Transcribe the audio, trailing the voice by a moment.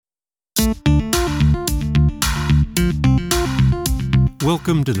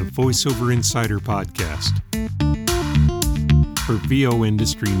Welcome to the VoiceOver Insider Podcast. For VO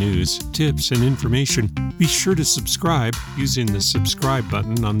industry news, tips, and information, be sure to subscribe using the subscribe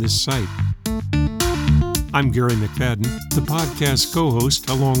button on this site. I'm Gary McFadden, the podcast co-host,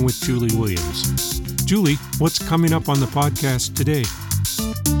 along with Julie Williams. Julie, what's coming up on the podcast today?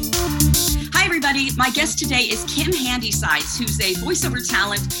 Hi, everybody. My guest today is Kim Handysides, who's a voiceover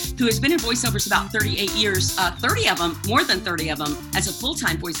talent who has been in voiceovers about 38 years, 30 of them, more than 30 of them, as a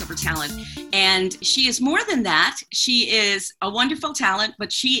full-time voiceover talent. And she is more than that. She is a wonderful talent,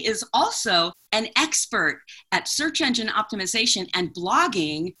 but she is also an expert at search engine optimization and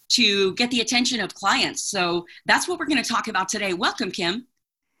blogging to get the attention of clients. So that's what we're going to talk about today. Welcome, Kim.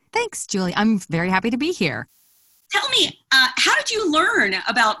 Thanks, Julie. I'm very happy to be here. Tell me, how did you learn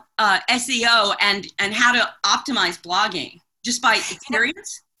about SEO and how to optimize blogging? Just by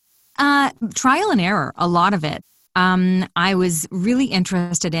experience? Trial and error, a lot of it. I was really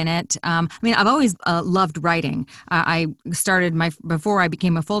interested in it. I've always loved writing. I started before I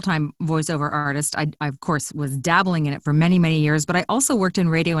became a full-time voiceover artist, I of course was dabbling in it for many, many years, but I also worked in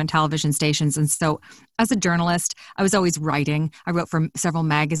radio and television stations. And so as a journalist, I was always writing. I wrote for several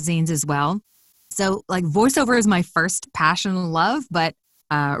magazines as well. So like voiceover is my first passion and love, but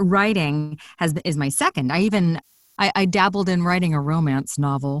writing is my second. I dabbled in writing a romance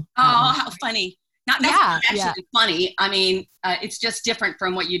novel. Oh, how funny. Not actually funny. I mean, it's just different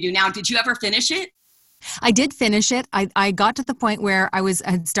from what you do now. Did you ever finish it? I did finish it. I got to the point where I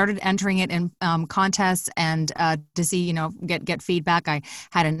had started entering it in contests and to see, get feedback. I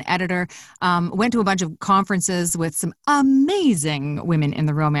had an editor, went to a bunch of conferences with some amazing women in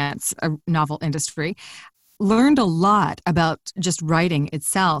the romance novel industry, learned a lot about just writing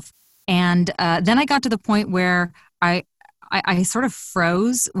itself. And then I got to the point where I sort of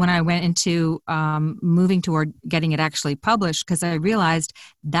froze when I went into moving toward getting it actually published, because I realized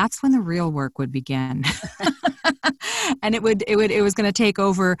that's when the real work would begin. And it was going to take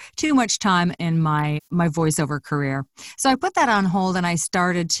over too much time in my voiceover career. So I put that on hold and I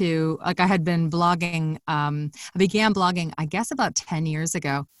started to, I had been blogging, I began blogging, I guess about 10 years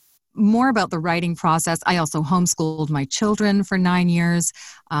ago. More about the writing process. I also homeschooled my children for 9 years.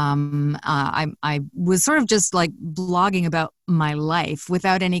 I was sort of just like blogging about my life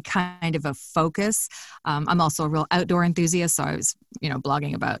without any kind of a focus. I'm also a real outdoor enthusiast, so I was,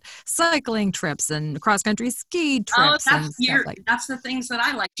 blogging about cycling trips and cross-country ski trips. That's the things that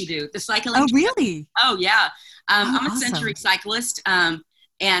I like to do. The cycling. Oh, really? Oh, yeah. I'm a awesome. century cyclist.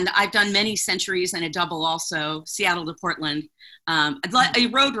 And I've done many centuries and a double also, Seattle to Portland.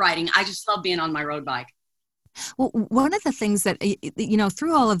 Road riding, I just love being on my road bike. Well, one of the things that,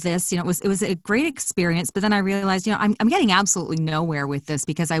 through all of this, it was a great experience, but then I realized, I'm getting absolutely nowhere with this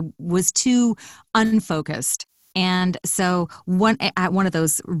because I was too unfocused. And so at one of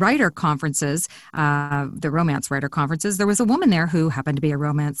those writer conferences, the romance writer conferences, there was a woman there who happened to be a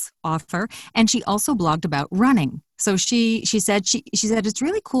romance author, and she also blogged about running. So she said it's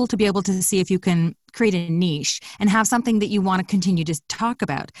really cool to be able to see if you can create a niche and have something that you want to continue to talk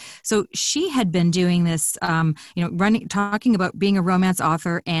about. So she had been doing this, talking about being a romance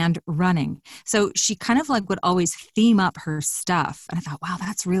author and running. So she kind of would always theme up her stuff, and I thought, wow,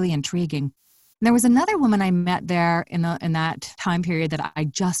 that's really intriguing. There was another woman I met there in that time period that I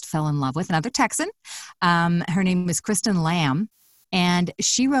just fell in love with, another Texan. Her name was Kristen Lamb, and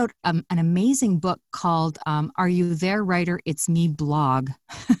she wrote an amazing book called Are You There, Writer? It's Me Blog.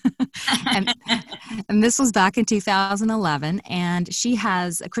 and this was back in 2011, and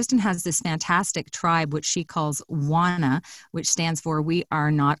Kristen has this fantastic tribe, which she calls WANA, which stands for We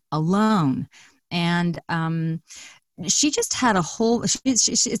Are Not Alone. And she just had it's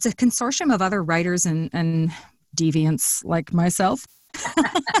a consortium of other writers and deviants like myself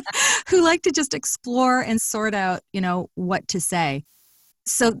who like to just explore and sort out, what to say.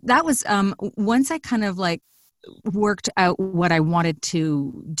 So that was, once I kind of worked out what I wanted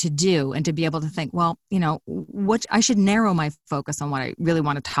to do and to be able to think, well, what I should narrow my focus on what I really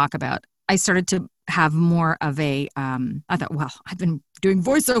want to talk about. I started to have more of I thought, well, I've been doing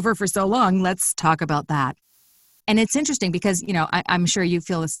voiceover for so long. Let's talk about that. And it's interesting because, I'm sure you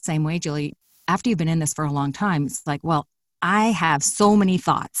feel the same way, Julie. After you've been in this for a long time, it's like, well, I have so many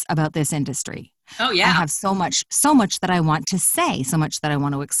thoughts about this industry. Oh, yeah. I have so much that I want to say, so much that I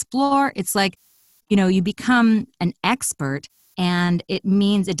want to explore. It's like, you become an expert, and it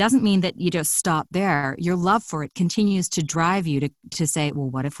doesn't mean that you just stop there. Your love for it continues to drive you to say, well,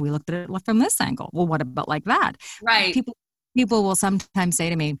 what if we looked at it from this angle? Well, what about like that? Right. People will sometimes say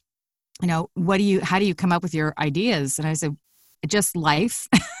to me, how do you come up with your ideas? And I said, just life.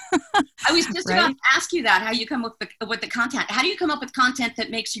 I was just Right? about to ask you that, how you come up with the content. How do you come up with content that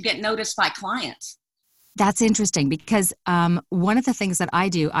makes you get noticed by clients? That's interesting because one of the things that I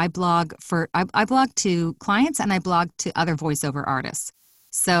do, I blog to clients and I blog to other voiceover artists.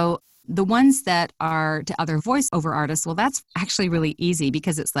 So the ones that are to other voiceover artists, well, that's actually really easy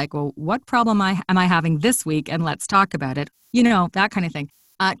because it's like, well, what problem am I having this week? And let's talk about it. That kind of thing.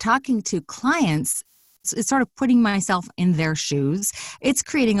 Talking to clients, it's sort of putting myself in their shoes. It's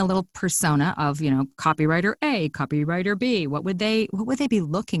creating a little persona of, copywriter A, copywriter B. What would they be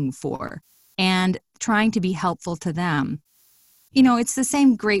looking for? And trying to be helpful to them. It's the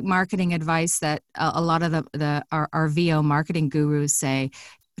same great marketing advice that a lot of our VO marketing gurus say.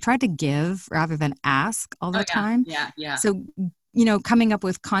 Try to give rather than ask all the time. Yeah. So, coming up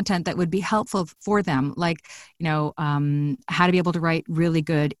with content that would be helpful for them, like, how to be able to write really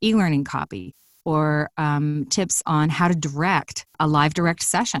good e-learning copy, or tips on how to direct a live direct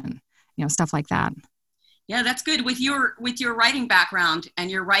session, stuff like that. Yeah, that's good. With your writing background and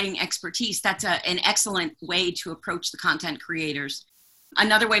your writing expertise, that's an excellent way to approach the content creators.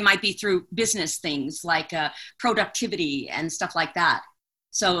 Another way might be through business things like productivity and stuff like that.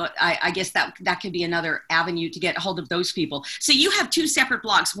 So I guess that could be another avenue to get a hold of those people. So you have two separate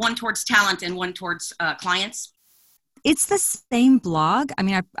blogs, one towards talent and one towards clients? It's the same blog. I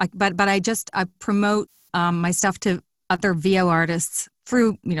mean, but I promote my stuff to other VO artists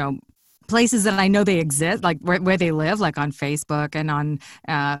through, places that I know they exist, like where they live, like on Facebook and on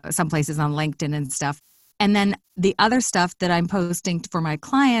some places on LinkedIn and stuff. And then the other stuff that I'm posting for my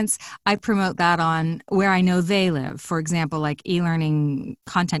clients, I promote that on where I know they live. For example, like e-learning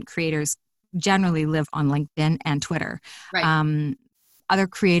content creators generally live on LinkedIn and Twitter. Right. Other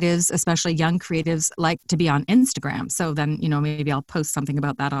creatives, especially young creatives, like to be on Instagram. So then, maybe I'll post something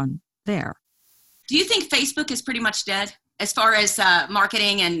about that on there. Do you think Facebook is pretty much dead as far as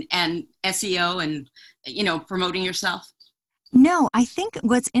marketing and SEO and, promoting yourself? No, I think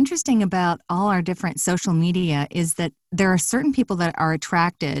what's interesting about all our different social media is that there are certain people that are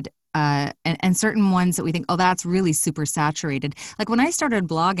attracted and certain ones that we think, oh, that's really super saturated. Like when I started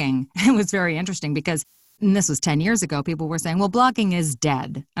blogging, it was very interesting because, and this was 10 years ago, people were saying, well, blogging is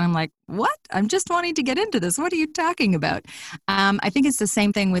dead. And I'm like, what? I'm just wanting to get into this. What are you talking about? I think it's the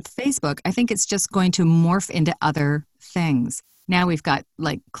same thing with Facebook. I think it's just going to morph into other things. Now we've got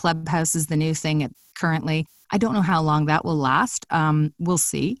like Clubhouse is the new thing currently. I don't know how long that will last. We'll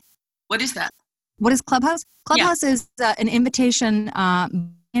see. What is that? What is Clubhouse? Clubhouse is an invitation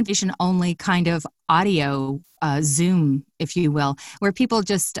only kind of audio Zoom, if you will, where people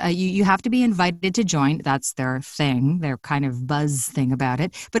just, you have to be invited to join. That's their thing, their kind of buzz thing about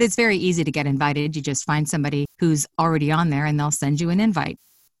it. But it's very easy to get invited. You just find somebody who's already on there and they'll send you an invite.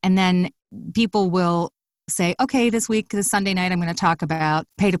 And then people will say, okay, this Sunday night, I'm going to talk about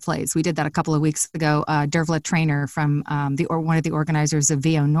pay-to-plays. We did that a couple of weeks ago. Dervla Trainer from one of the organizers of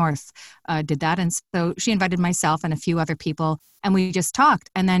VO North did that. And so she invited myself and a few other people, and we just talked.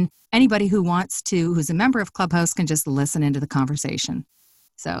 And then anybody who's a member of Clubhouse can just listen into the conversation.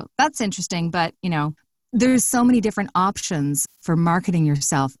 So that's interesting. But, there's so many different options for marketing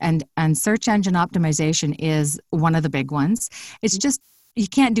yourself. And search engine optimization is one of the big ones. It's just, you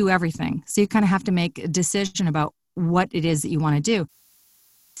can't do everything. So you kind of have to make a decision about what it is that you want to do.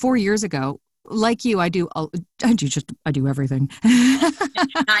 4 years ago, like you, I do everything.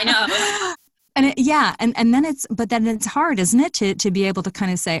 I know. And then it's hard, isn't it, to be able to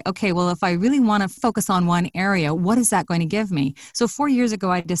kind of say, okay, well, if I really want to focus on one area, what is that going to give me? So 4 years ago,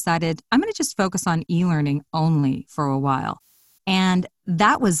 I decided I'm going to just focus on e-learning only for a while. And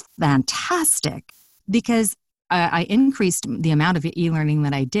that was fantastic because I increased the amount of e-learning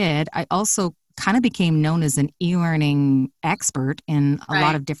that I did. I also kind of became known as an e-learning expert in a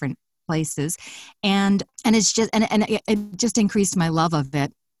lot of different places. And it's just, and it just increased my love of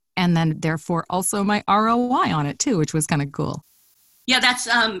it. And then therefore also my ROI on it too, which was kind of cool. Yeah, that's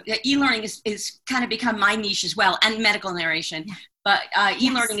e-learning is kind of become my niche as well, and medical narration. Yeah. But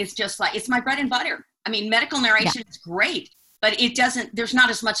e-learning is just like, it's my bread and butter. I mean, medical narration is great, but there's not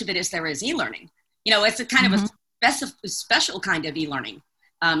as much of it as there is e-learning. It's a kind of a special kind of e-learning.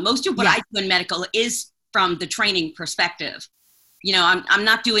 Most of what I do in medical is from the training perspective. I'm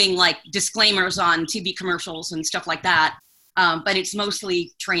not doing like disclaimers on TV commercials and stuff like that, but it's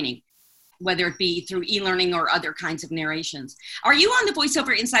mostly training, whether it be through e-learning or other kinds of narrations. Are you on the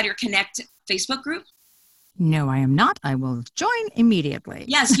VoiceOver Insider Connect Facebook group? No, I am not. I will join immediately.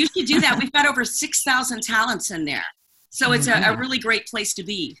 Yes, you should do that. We've got over 6,000 talents in there. So it's a really great place to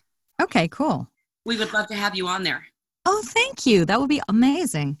be. Okay, cool. We would love to have you on there. Oh, thank you. That would be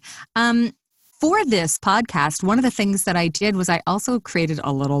amazing. For this podcast, one of the things that I did was I also created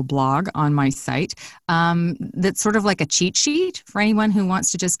a little blog on my site that's sort of like a cheat sheet for anyone who wants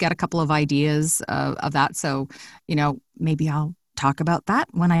to just get a couple of ideas of that. So, maybe I'll talk about that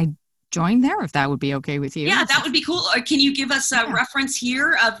when I join there, if that would be okay with you. Yeah, that would be cool. Or can you give us a reference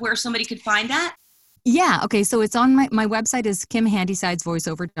here of where somebody could find that? Yeah. Okay. So it's on my website is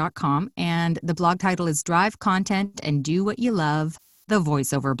kimhandysidesvoiceover.com, and the blog title is Drive Content and Do What You Love, the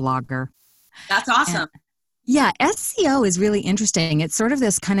Voiceover Blogger. That's awesome. Yeah, SEO is really interesting. It's sort of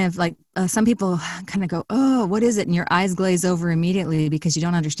this kind of like some people kind of go, oh, what is it? And your eyes glaze over immediately because you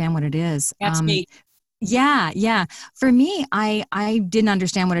don't understand what it is. That's me. Yeah. For me, I didn't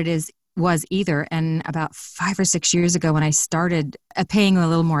understand what it was either. And about 5 or 6 years ago, when I started paying a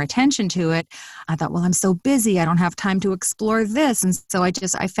little more attention to it, I thought, well, I'm so busy. I don't have time to explore this. And so I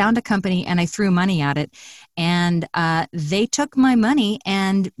found a company and I threw money at it, and they took my money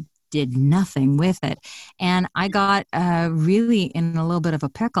and did nothing with it. And I got really in a little bit of a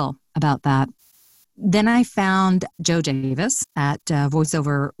pickle about that. Then I found Joe Davis at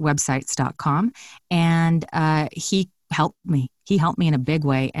voiceoverwebsites.com, and he helped me. He helped me in a big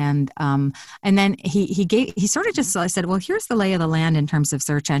way. And then he sort of just said, well, here's the lay of the land in terms of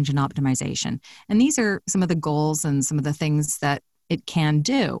search engine optimization. And these are some of the goals and some of the things that it can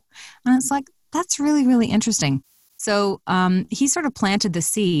do. And it's like, that's really, really interesting. So he sort of planted the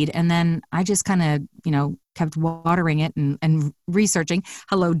seed, and then I just kind of, kept watering it and researching.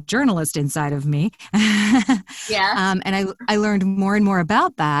 Hello, journalist inside of me. Yeah. And I learned more and more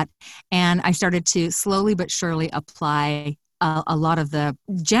about that, and I started to slowly but surely apply a lot of the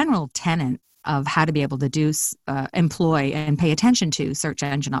general tenet of how to be able to do employ and pay attention to search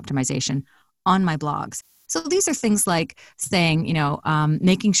engine optimization on my blogs. So these are things like saying,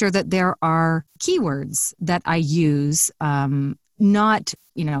 making sure that there are keywords that I use, not,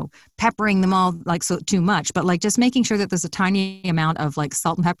 peppering them all like so too much, but like just making sure that there's a tiny amount of like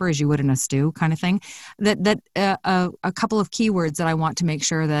salt and pepper as you would in a stew kind of thing, that a couple of keywords that I want to make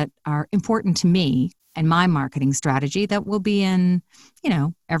sure that are important to me and my marketing strategy that will be in,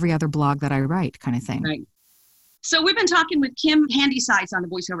 every other blog that I write kind of thing. Right. So we've been talking with Kim Handysides on the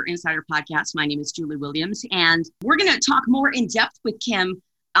VoiceOver Insider podcast. My name is Julie Williams, and we're going to talk more in depth with Kim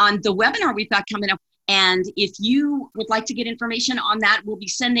on the webinar we've got coming up. And if you would like to get information on that, we'll be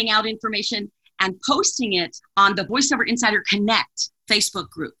sending out information and posting it on the VoiceOver Insider Connect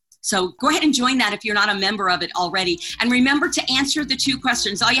Facebook group. So go ahead and join that if you're not a member of it already. And remember to answer the 2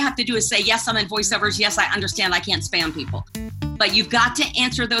 questions. All you have to do is say, yes, I'm in voiceovers. Yes, I understand I can't spam people. But you've got to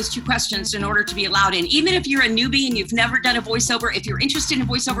answer those 2 questions in order to be allowed in. Even if you're a newbie and you've never done a voiceover, if you're interested in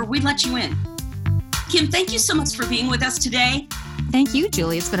voiceover, we let you in. Kim, thank you so much for being with us today. Thank you,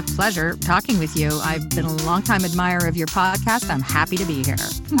 Julie. It's been a pleasure talking with you. I've been a longtime admirer of your podcast. I'm happy to be here.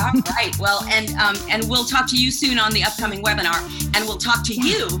 All right. Well, and we'll talk to you soon on the upcoming webinar, and we'll talk to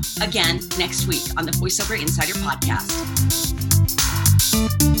you again next week on the VoiceOver Insider podcast.